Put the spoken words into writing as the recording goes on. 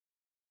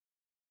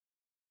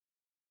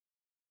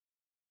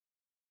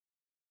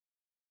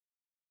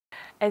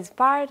As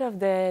part of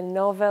the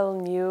novel,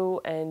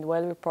 new, and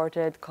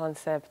well-reported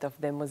concept of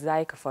the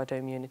mosaic of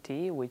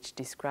autoimmunity, which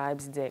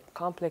describes the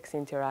complex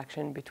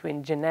interaction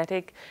between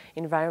genetic,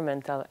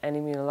 environmental, and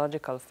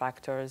immunological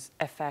factors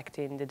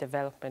affecting the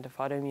development of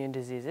autoimmune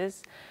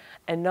diseases,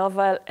 a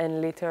novel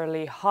and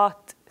literally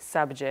hot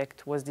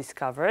subject was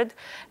discovered,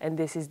 and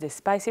this is the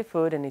spicy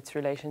food and its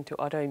relation to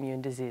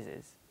autoimmune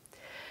diseases.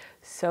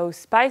 So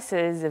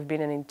spices have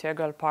been an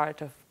integral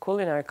part of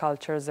culinary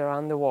cultures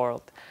around the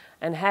world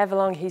and have a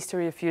long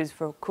history of use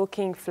for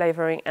cooking,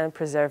 flavoring, and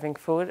preserving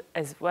food,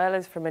 as well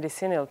as for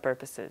medicinal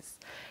purposes.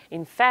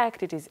 In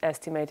fact, it is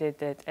estimated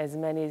that as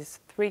many as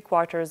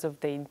 3/4 of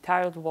the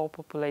entire world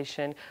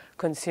population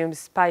consumes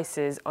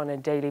spices on a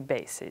daily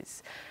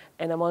basis.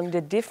 And among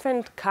the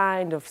different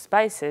kind of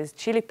spices,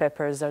 chili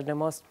peppers are the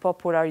most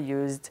popular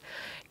used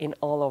in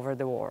all over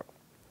the world.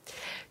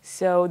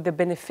 So the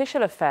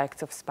beneficial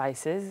effects of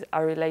spices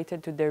are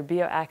related to their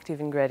bioactive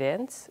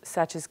ingredients,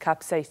 such as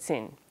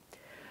capsaicin.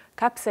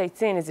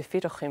 Capsaicin is a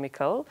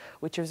phytochemical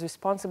which is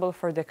responsible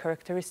for the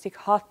characteristic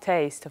hot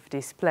taste of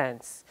these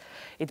plants.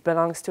 It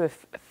belongs to a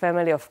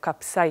family of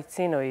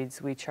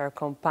capsaicinoids, which are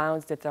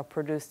compounds that are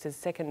produced as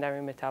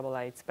secondary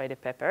metabolites by the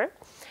pepper,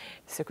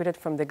 secreted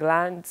from the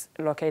glands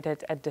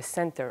located at the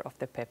center of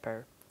the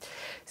pepper.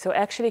 So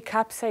actually,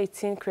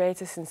 capsaicin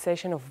creates a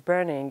sensation of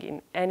burning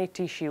in any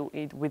tissue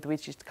with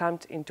which it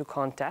comes into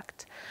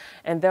contact,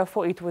 and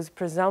therefore it was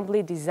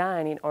presumably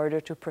designed in order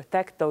to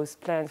protect those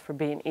plants from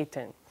being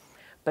eaten.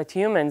 But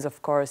humans,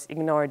 of course,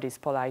 ignore this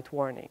polite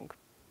warning.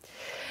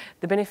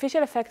 The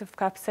beneficial effect of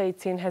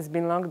capsaicin has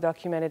been long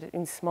documented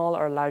in small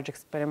or large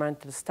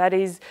experimental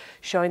studies,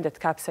 showing that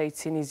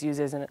capsaicin is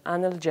used as an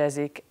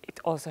analgesic.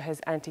 It also has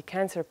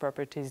anti-cancer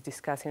properties,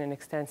 discussed in an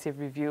extensive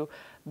review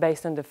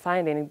based on the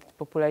finding that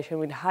population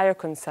with higher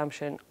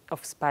consumption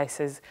of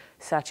spices,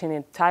 such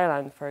in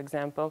Thailand, for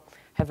example,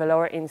 have a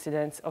lower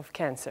incidence of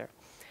cancer.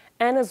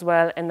 And as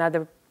well,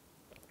 another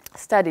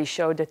study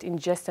showed that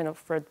ingestion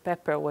of red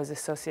pepper was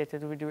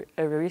associated with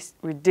a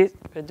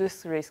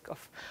reduced risk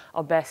of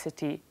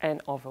obesity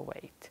and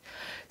overweight.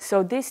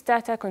 So this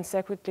data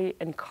consequently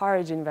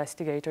encourage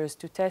investigators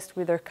to test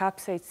whether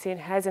capsaicin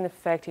has an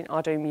effect in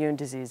autoimmune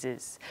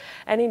diseases.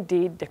 And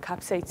indeed, the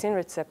capsaicin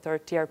receptor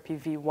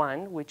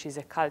TRPV1, which is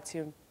a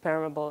calcium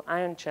permeable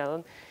ion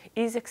channel,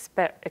 is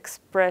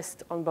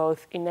expressed on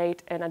both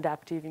innate and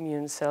adaptive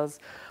immune cells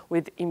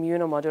with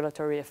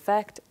immunomodulatory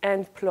effect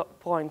and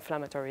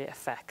pro-inflammatory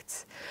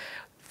effects.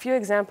 Few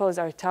examples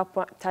are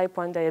type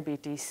 1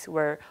 diabetes,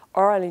 where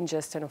oral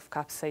ingestion of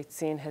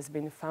capsaicin has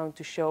been found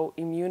to show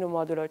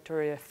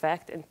immunomodulatory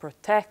effect and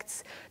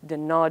protects the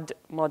NOD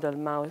model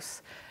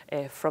mouse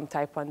from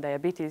type 1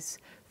 diabetes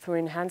through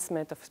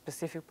enhancement of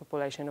specific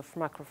population of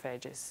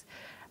macrophages.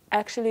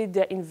 Actually,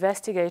 the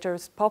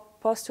investigators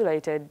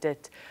postulated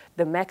that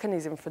the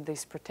mechanism for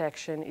this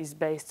protection is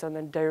based on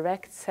a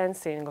direct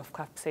sensing of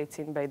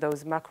capsaicin by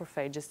those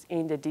macrophages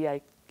in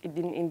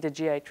the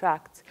GI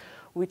tract,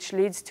 which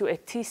leads to a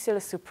T-cell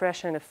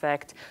suppression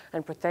effect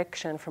and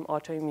protection from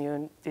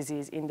autoimmune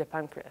disease in the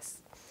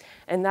pancreas.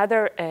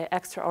 Another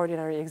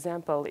extraordinary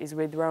example is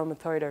with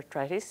rheumatoid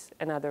arthritis,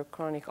 another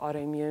chronic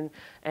autoimmune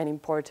and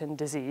important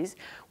disease,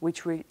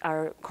 which we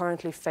are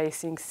currently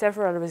facing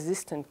several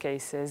resistant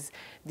cases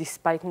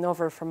despite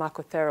novel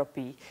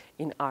pharmacotherapy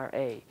in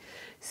RA.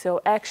 So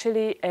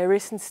actually, a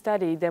recent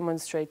study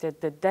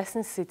demonstrated that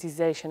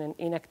desensitization and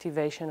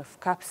inactivation of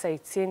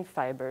capsaicin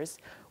fibers,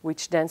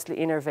 which densely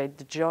innervate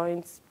the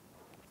joints,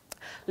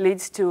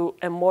 leads to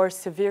a more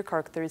severe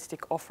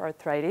characteristic of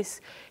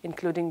arthritis,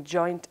 including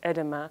joint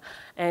edema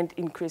and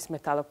increased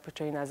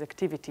metalloproteinase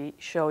activity,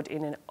 showed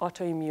in an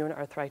autoimmune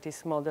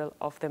arthritis model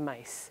of the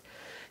mice.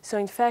 So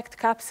in fact,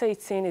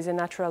 capsaicin is a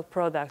natural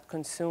product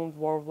consumed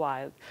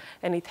worldwide,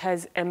 and it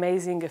has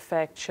amazing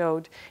effect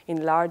showed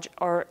in large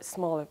or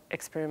small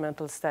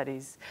experimental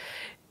studies.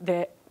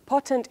 The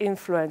potent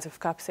influence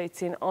of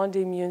capsaicin on the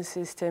immune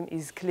system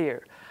is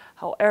clear.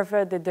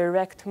 However, the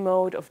direct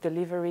mode of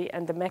delivery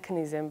and the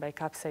mechanism by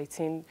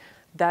capsaicin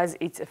does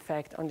its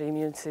effect on the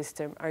immune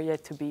system are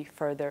yet to be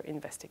further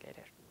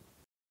investigated.